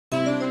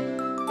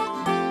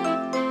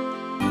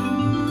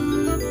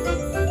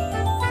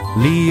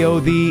Leo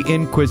the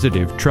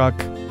inquisitive truck,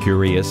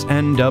 curious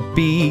and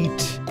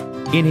upbeat.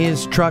 In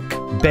his truck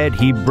bed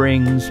he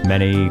brings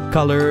many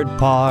colored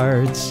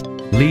parts.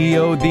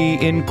 Leo the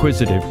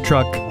inquisitive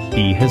truck,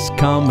 he has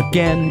come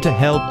again to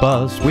help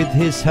us. With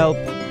his help,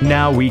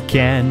 now we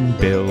can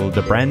build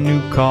a brand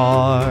new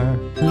car.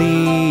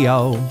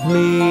 Leo,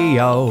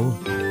 Leo,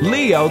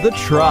 Leo the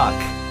truck.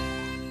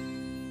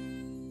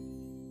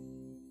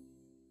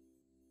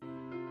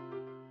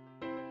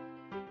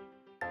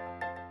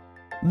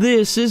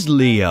 This is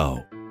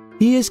Leo.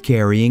 He is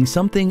carrying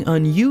something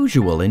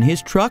unusual in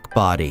his truck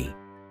body.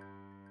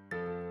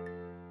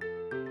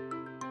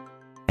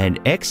 And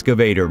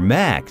excavator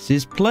Max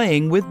is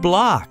playing with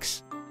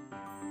blocks.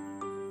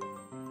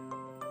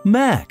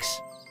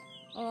 Max,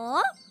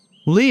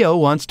 Leo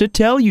wants to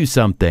tell you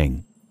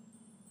something.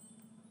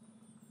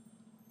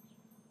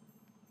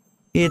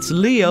 It's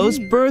Leo's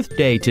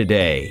birthday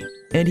today,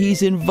 and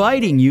he's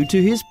inviting you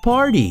to his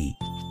party.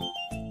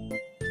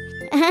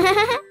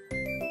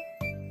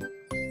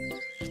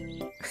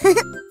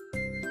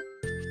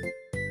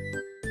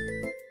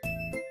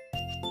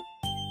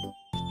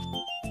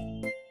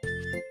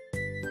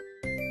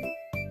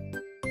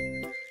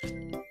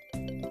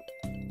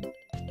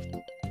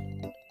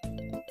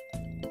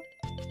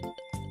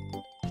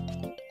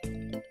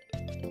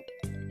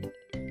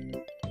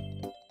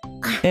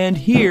 And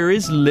here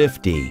is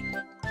Lifty.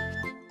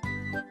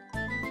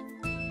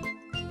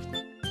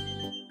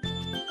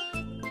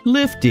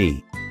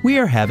 Lifty, we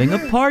are having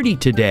a party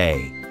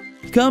today.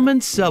 Come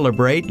and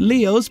celebrate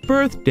Leo's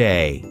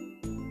birthday.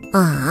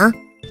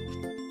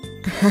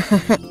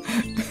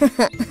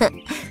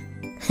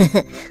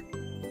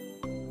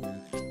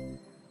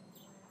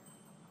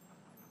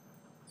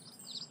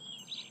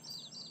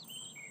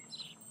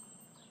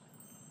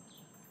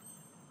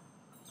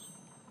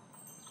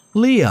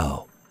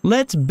 Leo,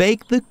 let's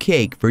bake the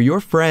cake for your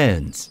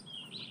friends.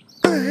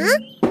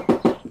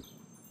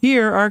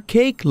 Here are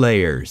cake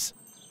layers.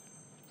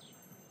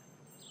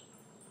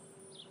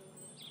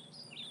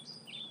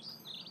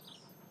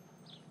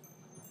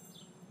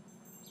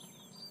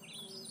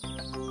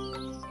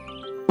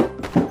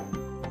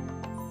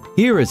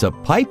 Here is a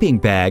piping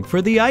bag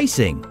for the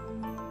icing,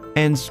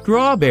 and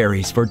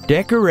strawberries for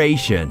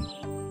decoration.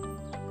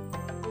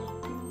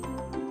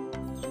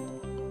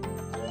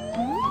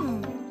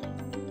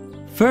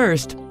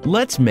 First,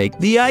 let's make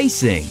the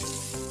icing.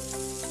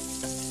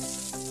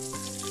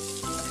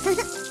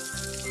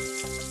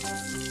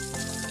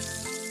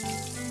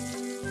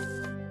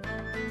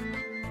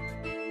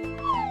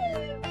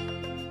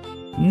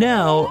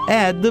 Now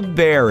add the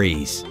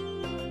berries.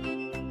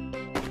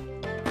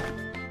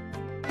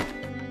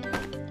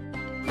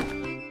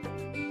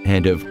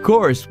 And of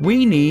course,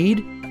 we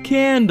need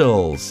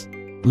candles.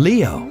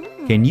 Leo,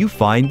 can you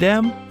find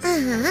them?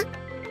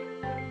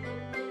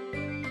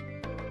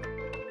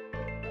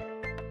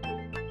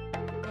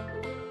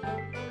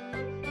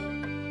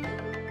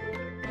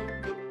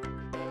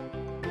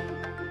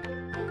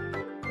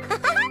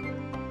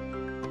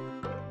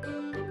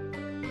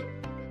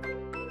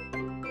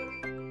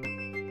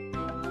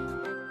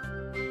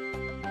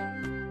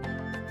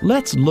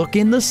 Let's look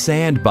in the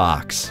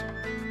sandbox.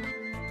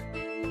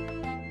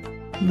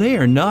 They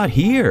are not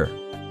here.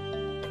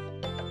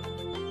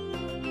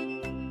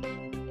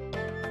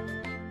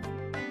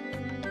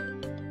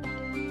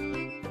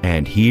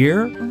 And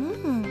here?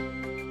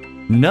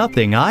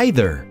 Nothing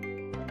either.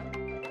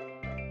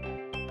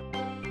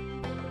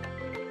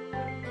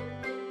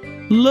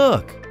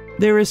 Look,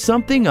 there is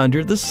something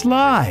under the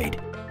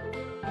slide.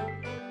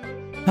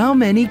 How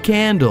many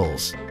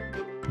candles?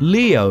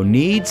 Leo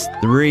needs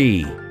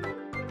 3.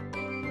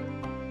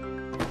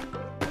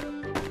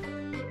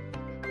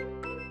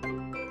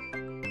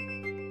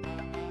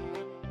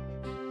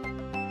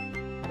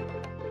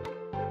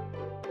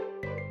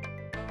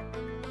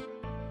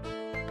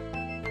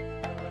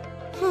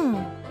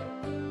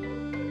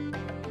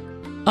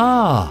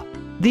 Ah,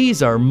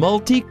 these are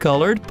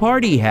multicolored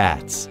party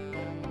hats.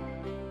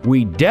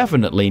 We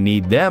definitely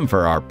need them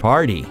for our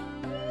party.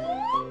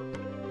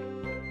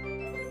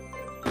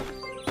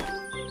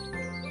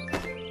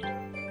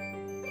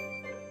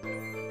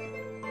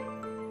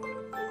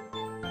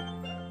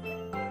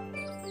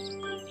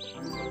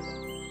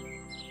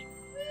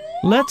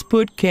 Let's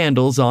put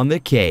candles on the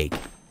cake.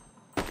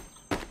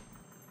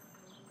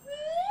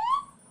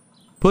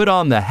 Put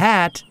on the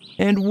hat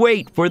and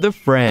wait for the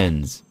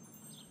friends.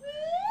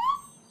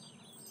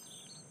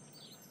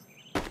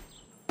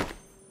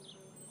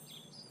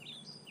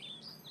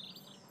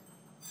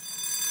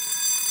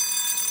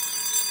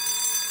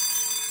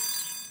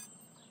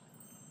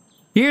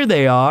 Here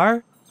they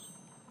are.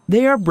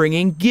 They are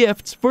bringing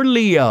gifts for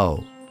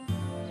Leo.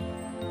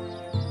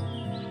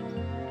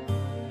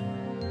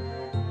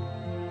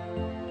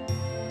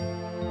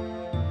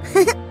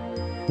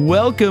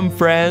 Welcome,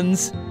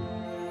 friends.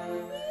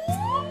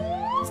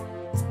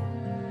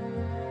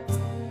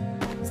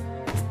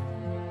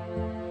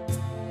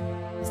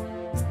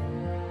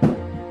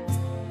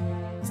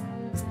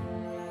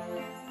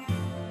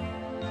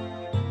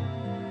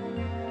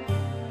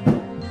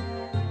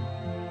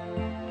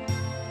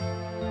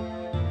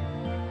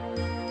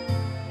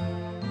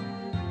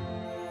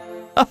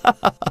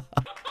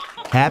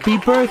 Happy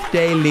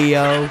birthday,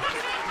 Leo!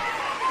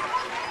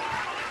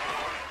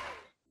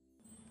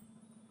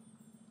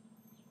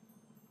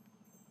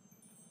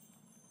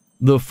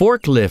 The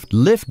forklift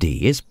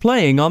Lifty is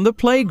playing on the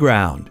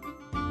playground.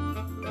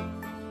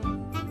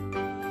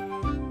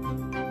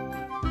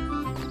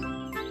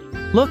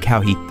 Look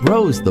how he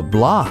throws the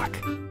block.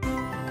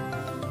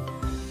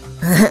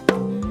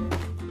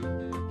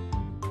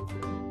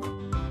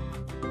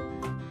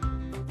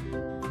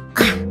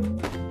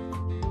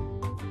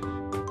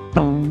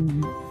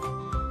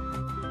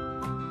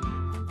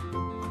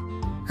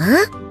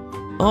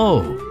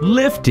 Oh,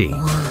 Lifty,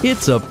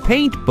 it's a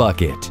paint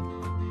bucket.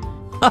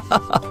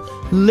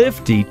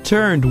 Lifty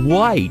turned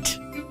white.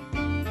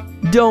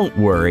 Don't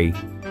worry,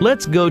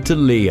 let's go to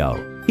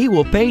Leo. He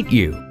will paint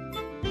you.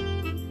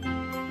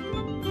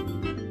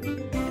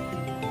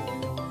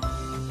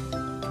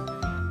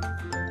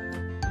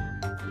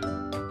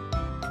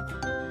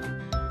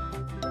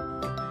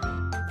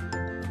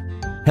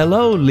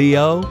 Hello,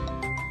 Leo.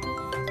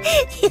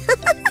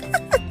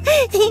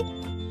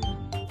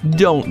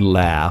 Don't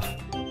laugh.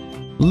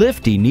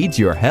 Lifty needs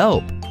your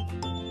help.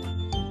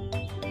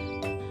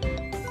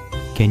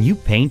 Can you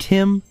paint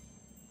him?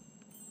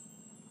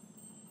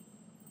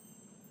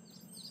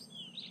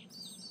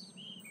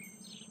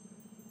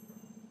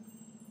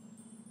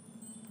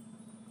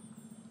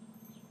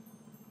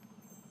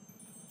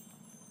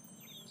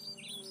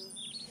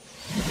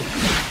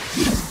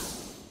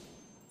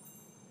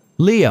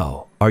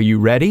 Leo, are you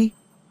ready?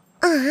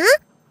 Uh-huh.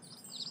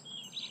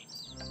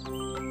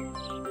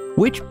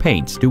 Which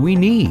paints do we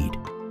need?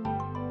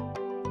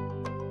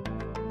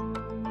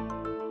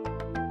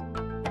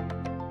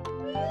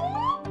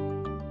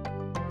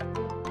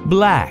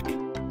 Black.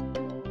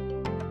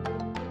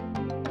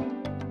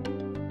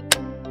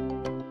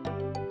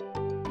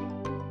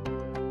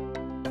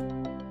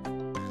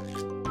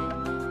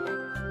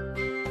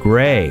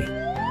 Gray.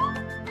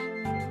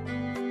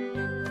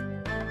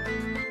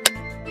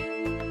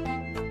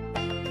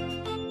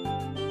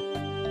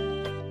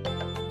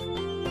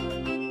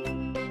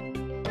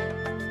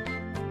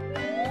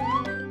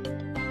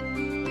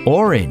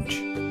 Orange.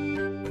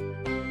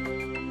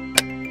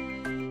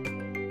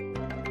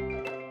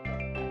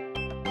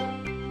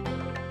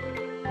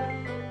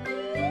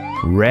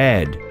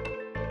 Red.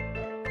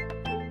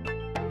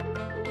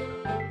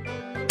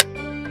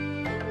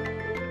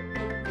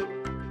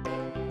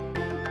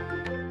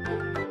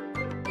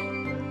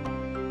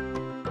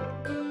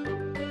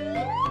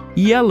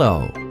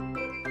 Yellow.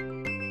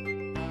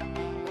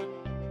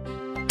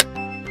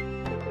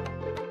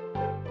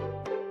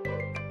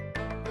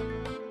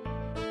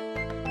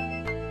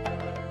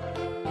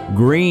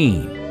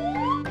 Green.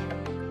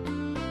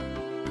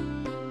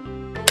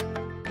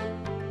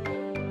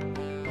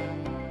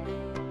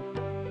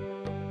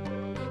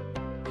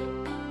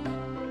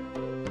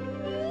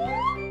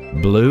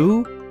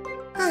 Blue.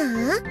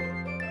 Uh-huh.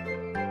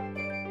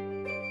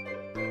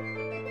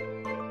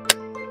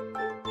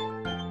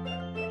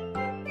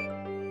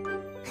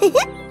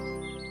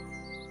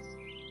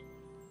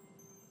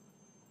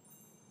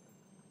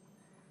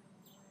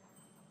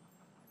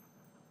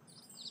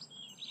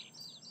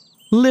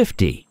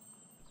 Lifty.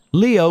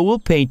 Leo will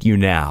paint you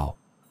now.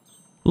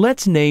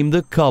 Let's name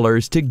the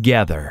colors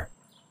together.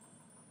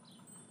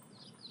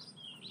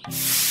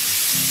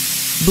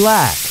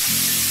 Black.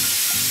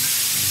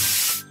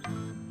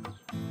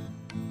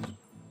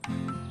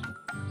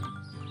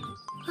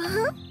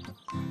 Uh-huh.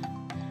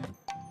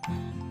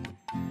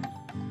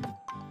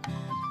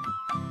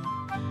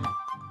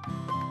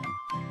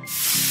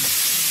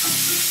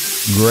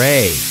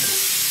 Gray.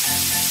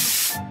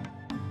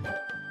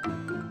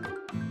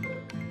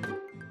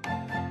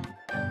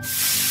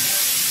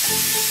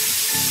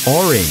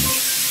 Orange.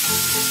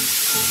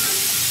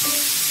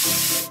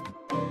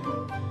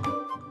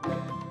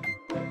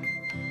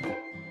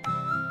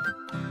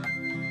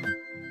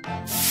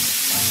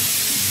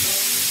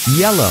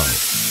 Yellow.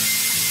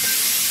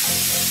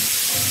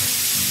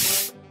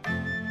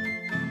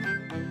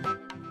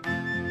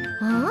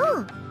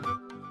 Oh.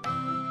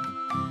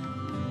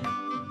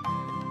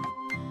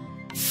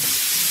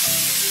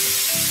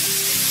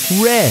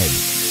 Red.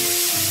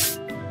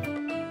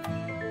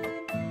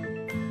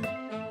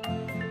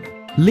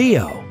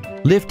 Leo,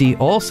 Lifty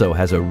also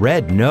has a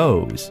red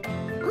nose.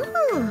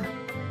 Oh.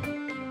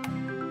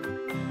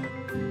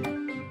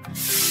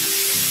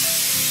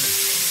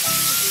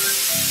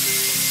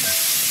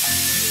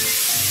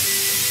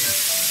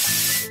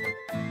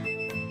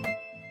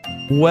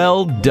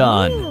 Well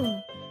done.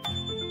 Oh.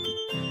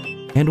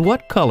 And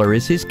what color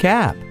is his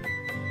cap?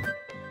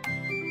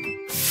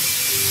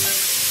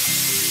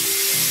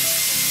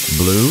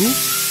 Blue?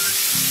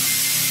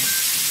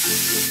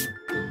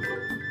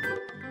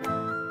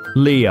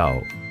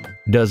 Leo,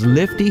 does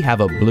Lifty have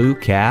a blue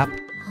cap?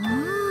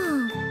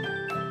 Oh.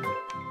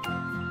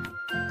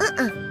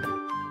 Uh-uh.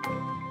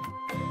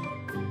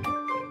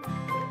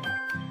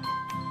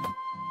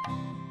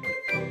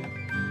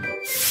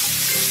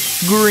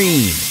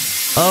 Green,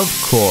 of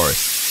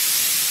course.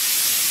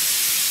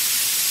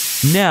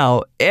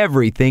 Now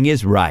everything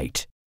is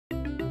right.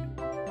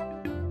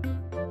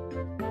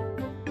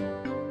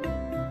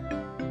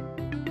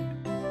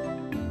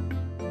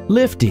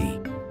 Lifty,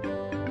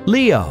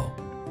 Leo,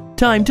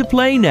 time to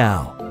play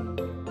now.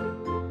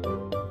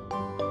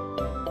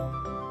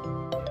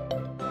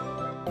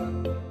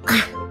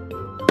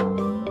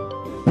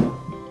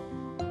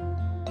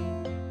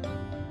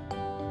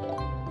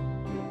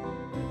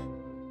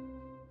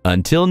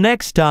 Until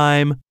next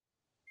time.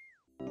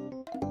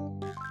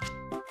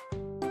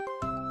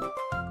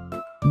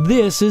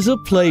 This is a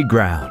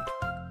playground.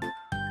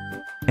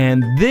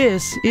 And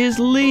this is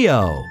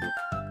Leo.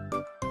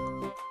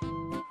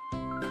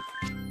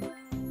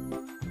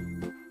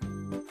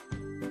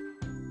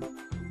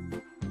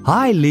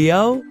 Hi,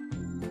 Leo.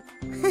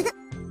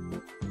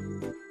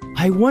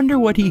 I wonder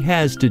what he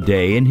has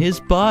today in his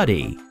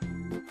body.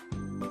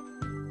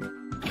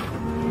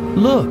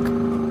 Look,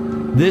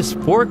 this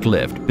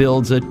forklift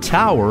builds a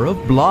tower of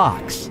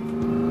blocks.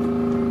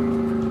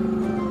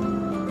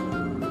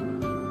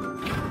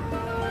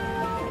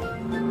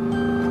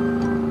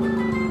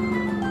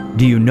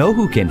 Do you know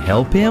who can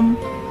help him?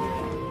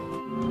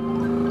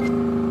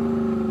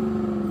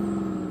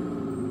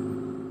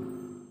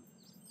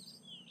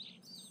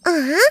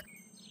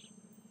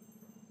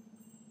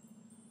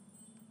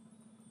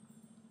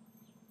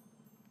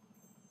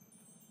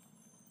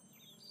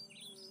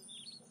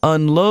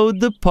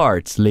 Unload the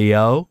parts,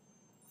 Leo.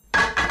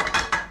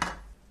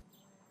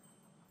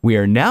 We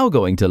are now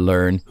going to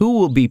learn who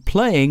will be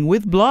playing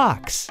with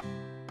blocks.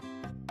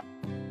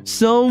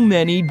 So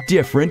many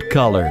different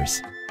colors.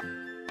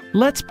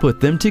 Let's put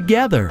them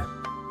together.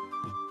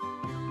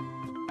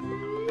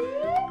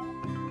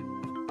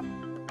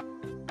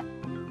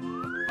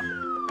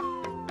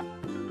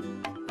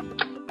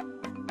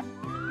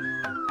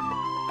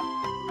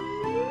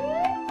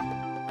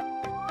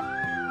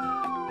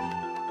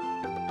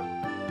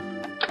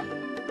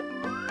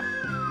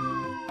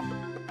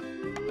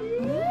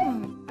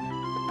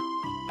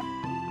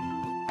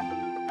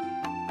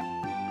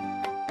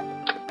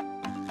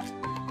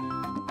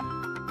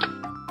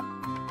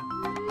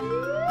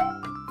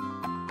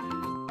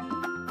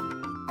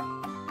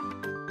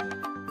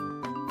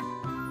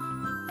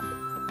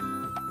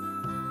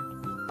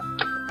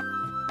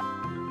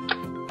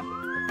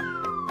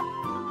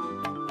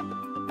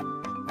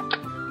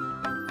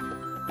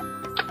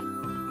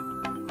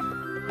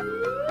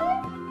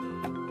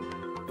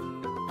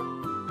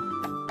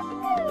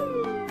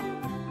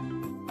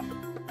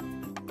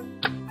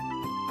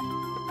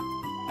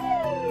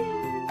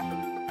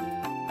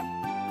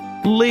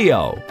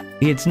 Leo,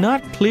 it's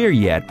not clear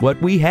yet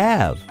what we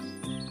have.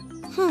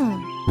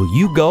 Will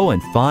you go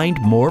and find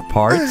more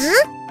parts?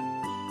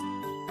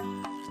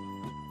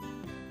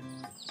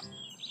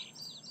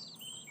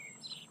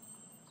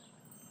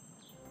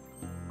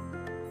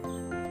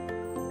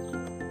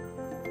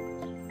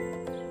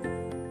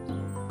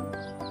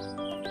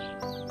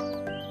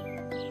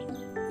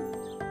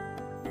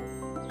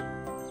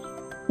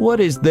 What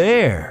is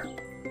there?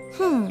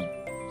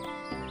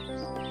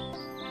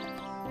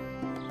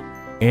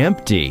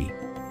 Empty.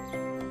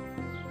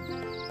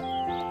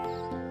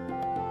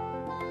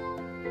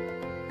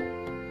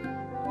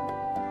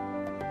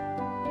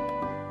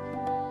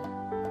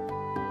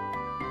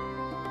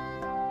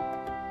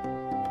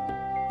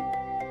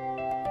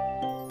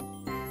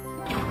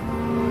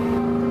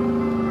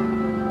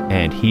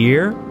 And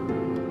here,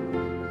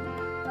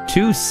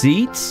 2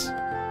 seats?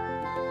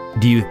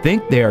 Do you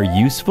think they are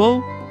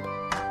useful?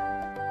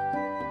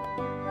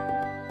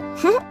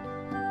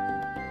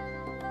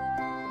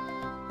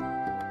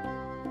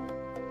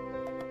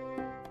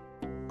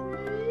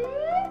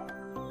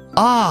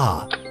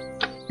 Ah,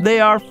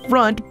 they are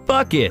front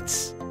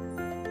buckets.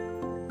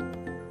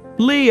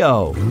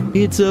 Leo,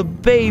 it's a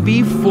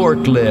baby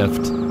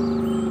forklift.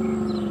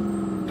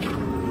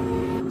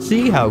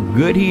 See how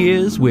good he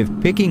is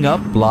with picking up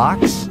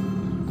blocks?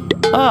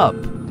 Up!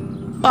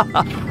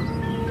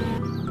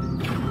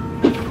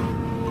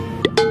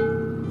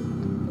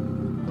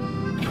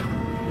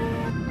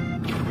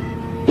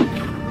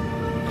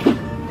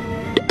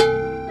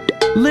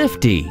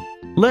 Lifty,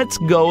 let's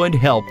go and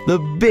help the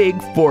big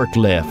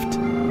forklift.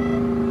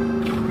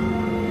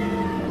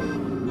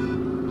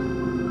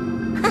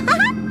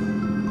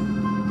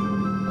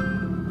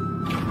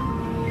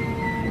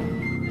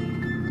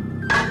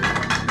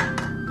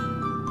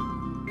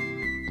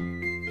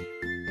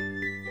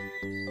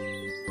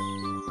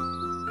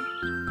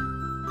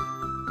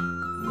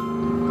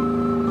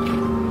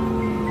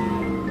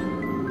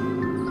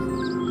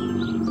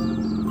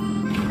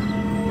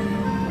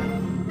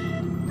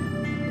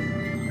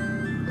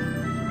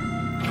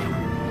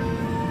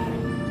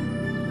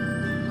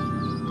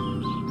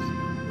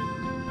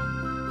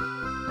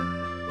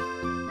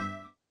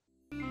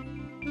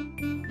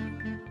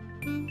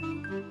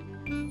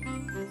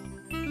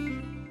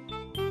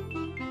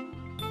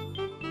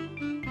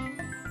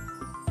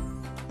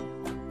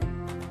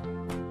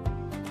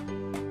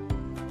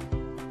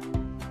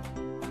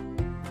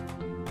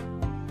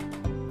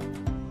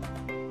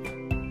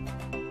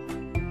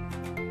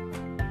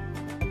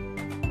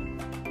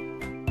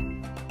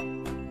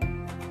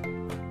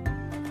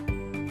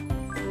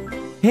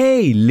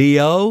 Hey,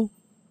 Leo,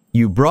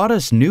 you brought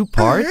us new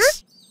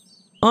parts?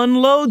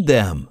 unload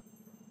them.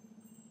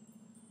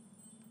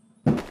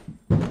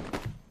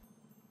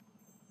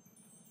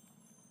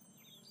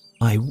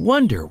 I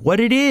wonder what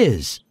it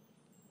is.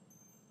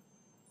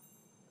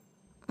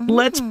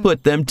 Let's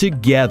put them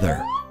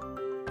together.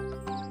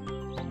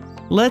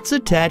 Let's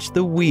attach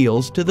the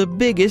wheels to the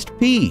biggest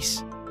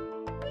piece.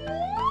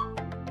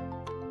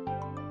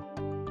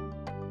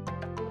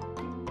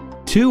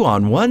 Two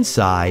on one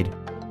side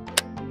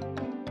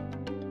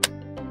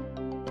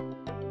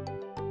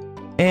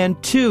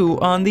and two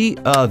on the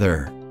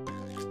other.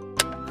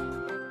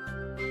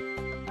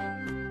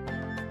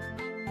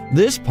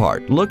 This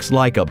part looks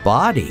like a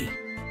body.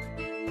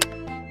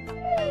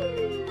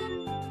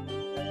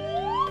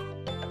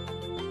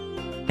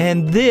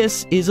 And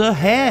this is a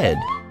head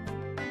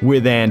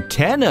with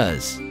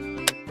antennas.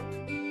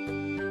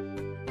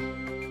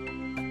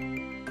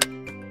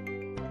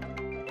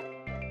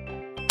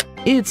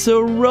 It's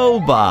a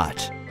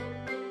robot.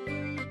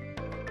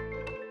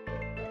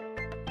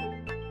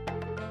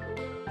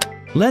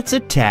 Let's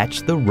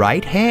attach the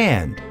right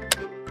hand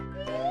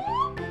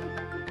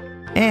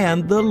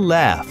and the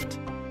left.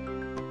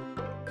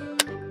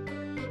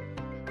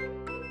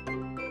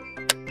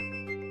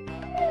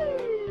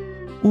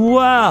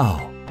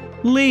 Wow!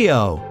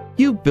 Leo,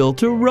 you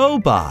built a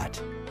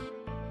robot.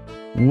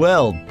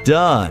 Well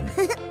done!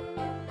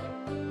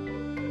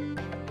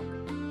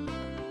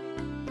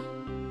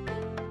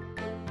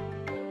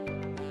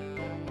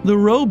 The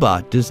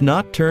robot does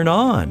not turn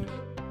on.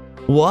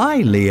 Why,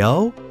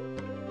 Leo?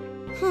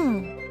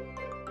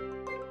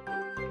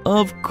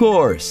 Of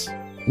course,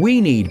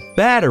 we need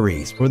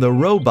batteries for the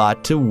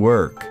robot to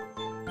work.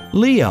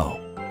 Leo,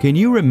 can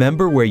you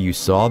remember where you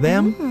saw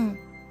them?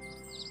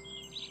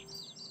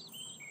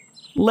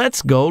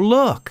 Let's go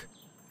look.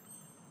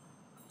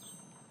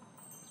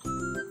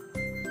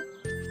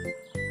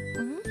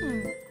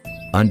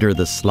 Under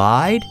the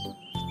slide?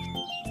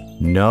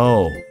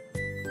 No.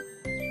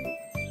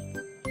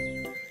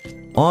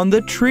 On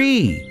the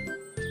tree?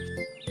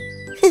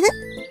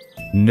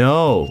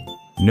 No.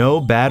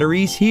 No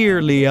batteries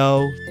here,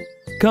 Leo.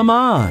 Come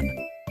on.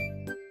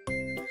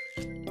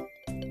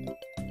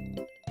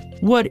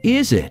 What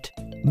is it?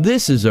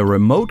 This is a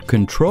remote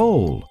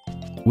control.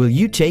 Will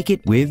you take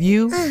it with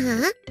you?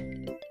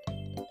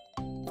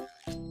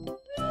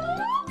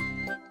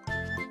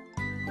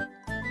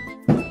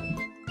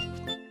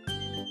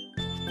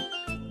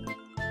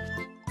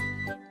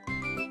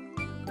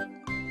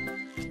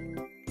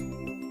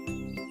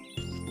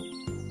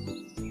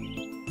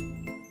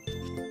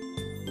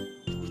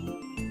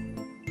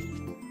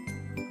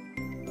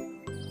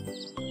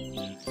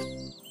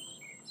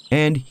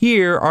 And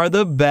here are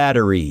the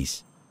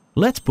batteries.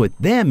 Let's put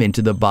them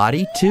into the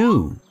body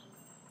too.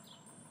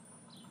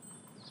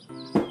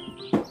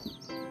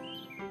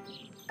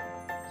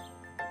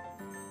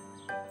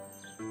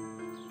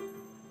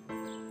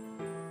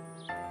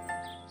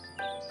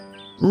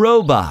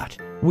 Robot,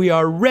 we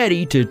are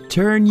ready to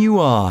turn you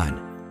on.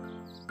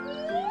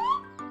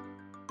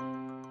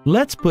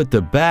 Let's put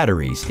the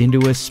batteries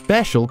into a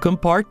special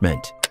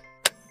compartment.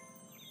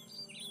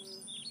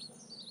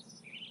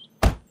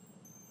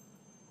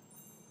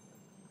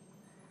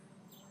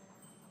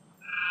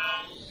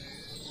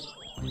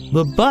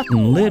 The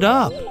button lit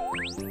up.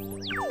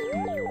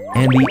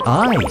 And the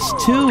eyes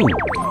too.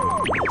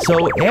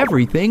 So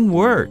everything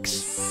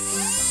works.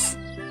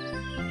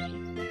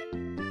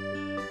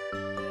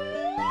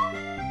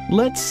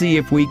 Let's see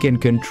if we can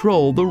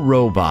control the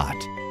robot.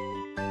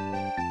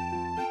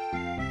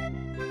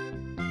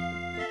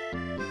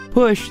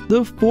 Push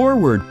the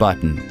forward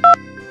button.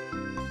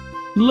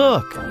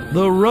 Look,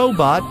 the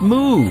robot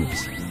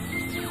moves.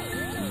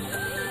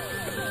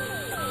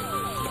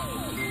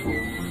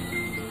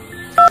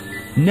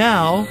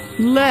 Now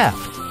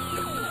left.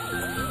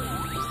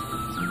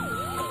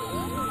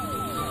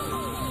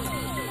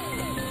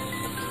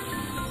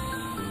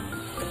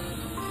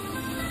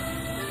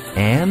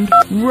 And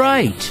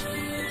right.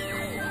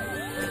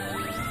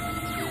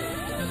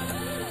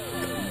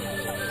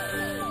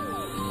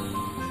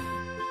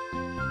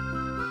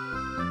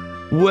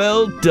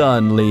 Well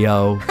done,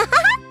 Leo.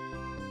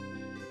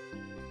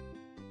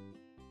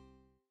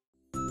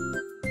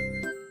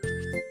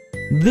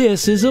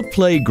 This is a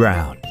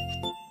playground.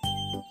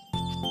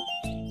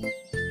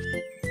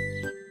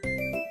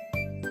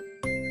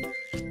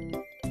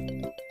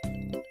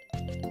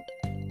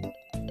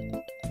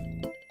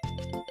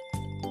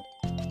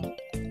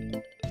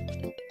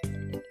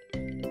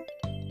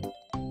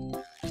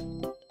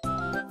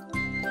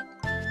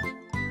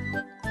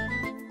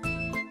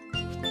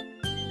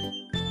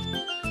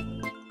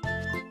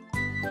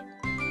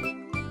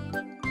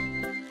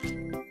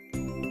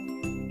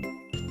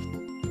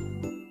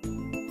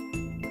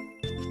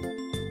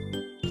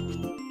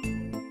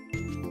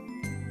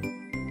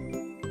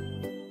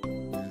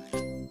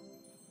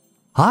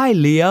 Hi,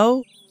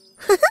 Leo.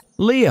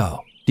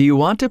 Leo, do you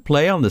want to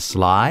play on the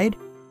slide?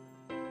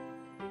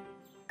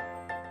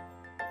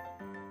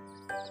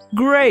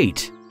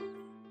 Great!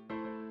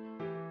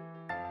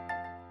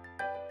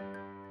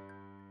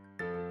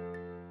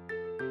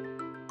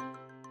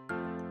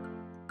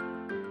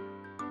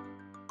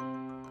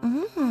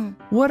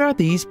 What are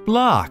these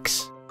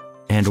blocks?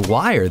 And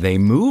why are they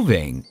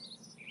moving?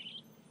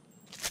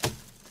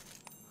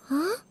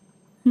 Huh?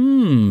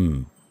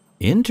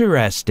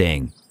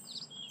 Interesting.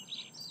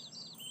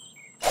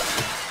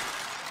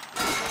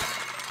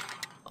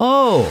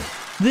 Oh,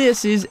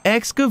 this is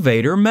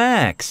Excavator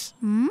Max.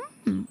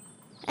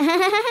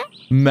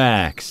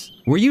 Max,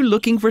 were you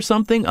looking for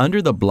something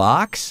under the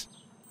blocks?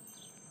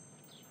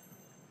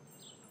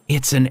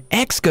 It's an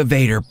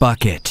excavator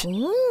bucket.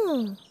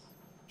 Ooh.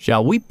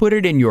 Shall we put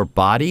it in your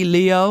body,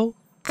 Leo?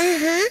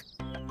 Uh-huh.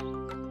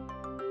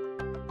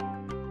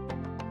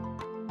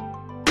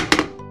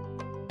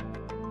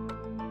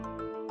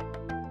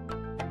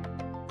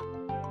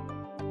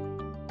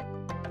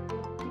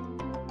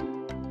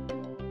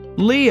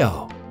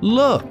 Leo,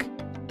 look.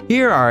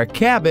 Here are a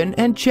cabin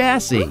and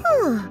chassis.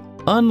 Ooh.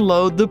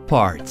 Unload the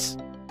parts.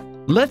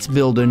 Let's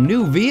build a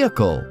new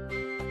vehicle.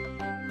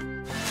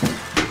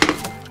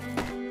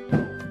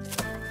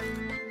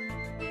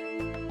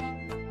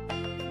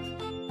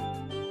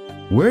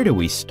 Where do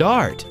we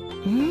start?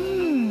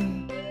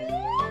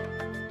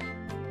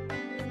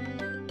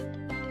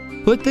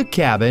 Put the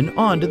cabin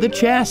onto the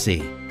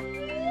chassis.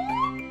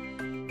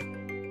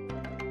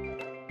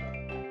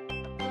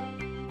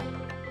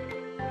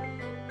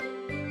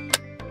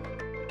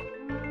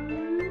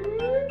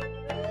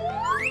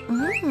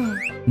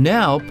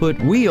 Now put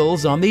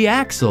wheels on the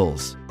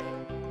axles.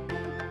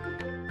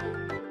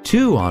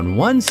 2 on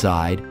one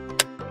side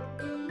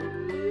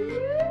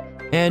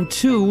and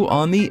 2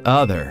 on the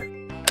other.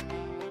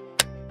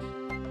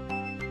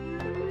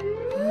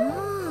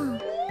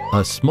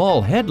 A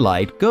small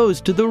headlight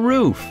goes to the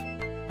roof.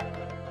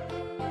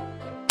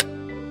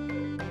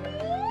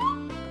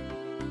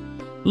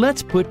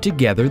 Let's put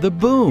together the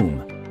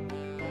boom.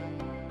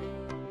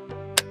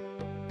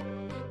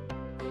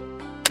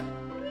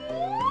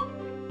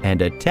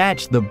 And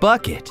attach the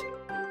bucket.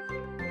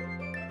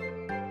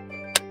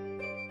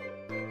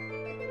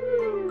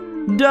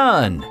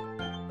 Done!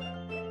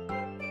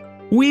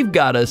 We've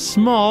got a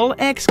small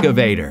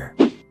excavator.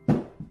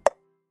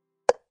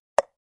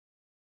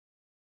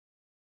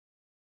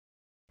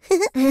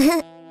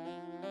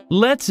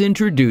 Let's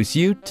introduce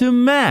you to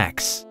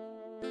Max.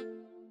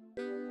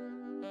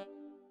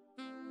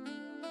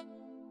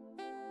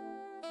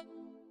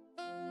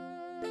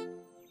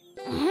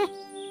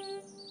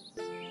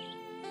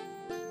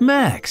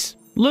 Max,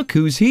 look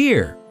who's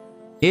here.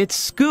 It's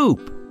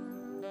Scoop.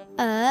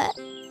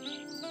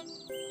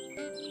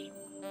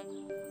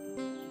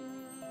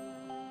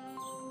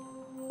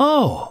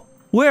 Oh,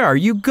 where are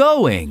you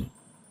going?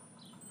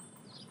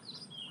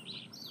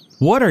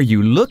 What are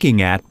you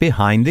looking at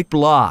behind the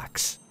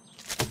blocks?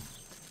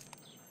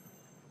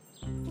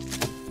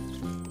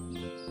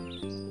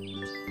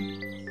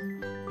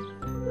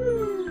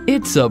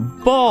 It's a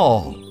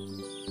ball.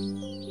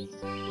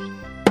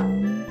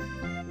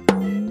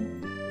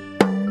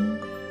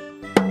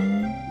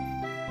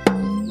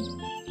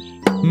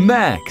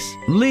 Max,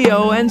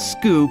 Leo, and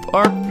Scoop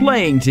are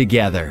playing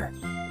together.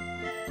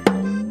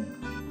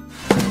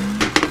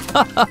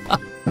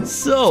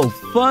 So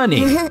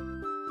funny!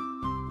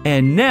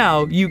 And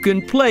now you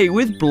can play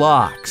with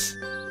blocks.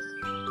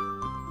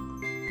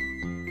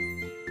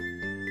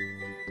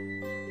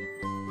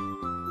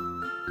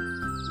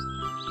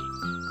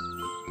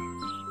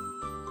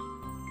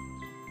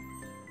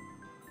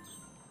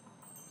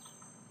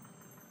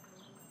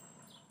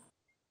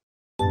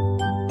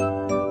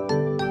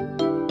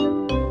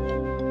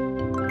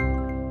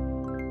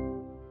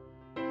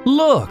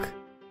 Look!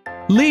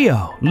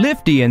 Leo,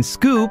 Lifty, and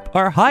Scoop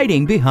are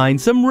hiding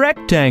behind some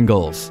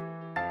rectangles.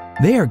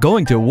 They are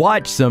going to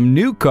watch some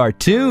new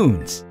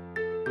cartoons.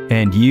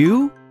 And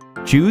you?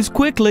 Choose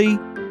quickly.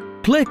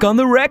 Click on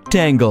the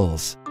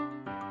rectangles.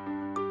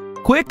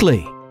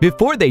 Quickly,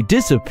 before they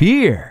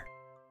disappear.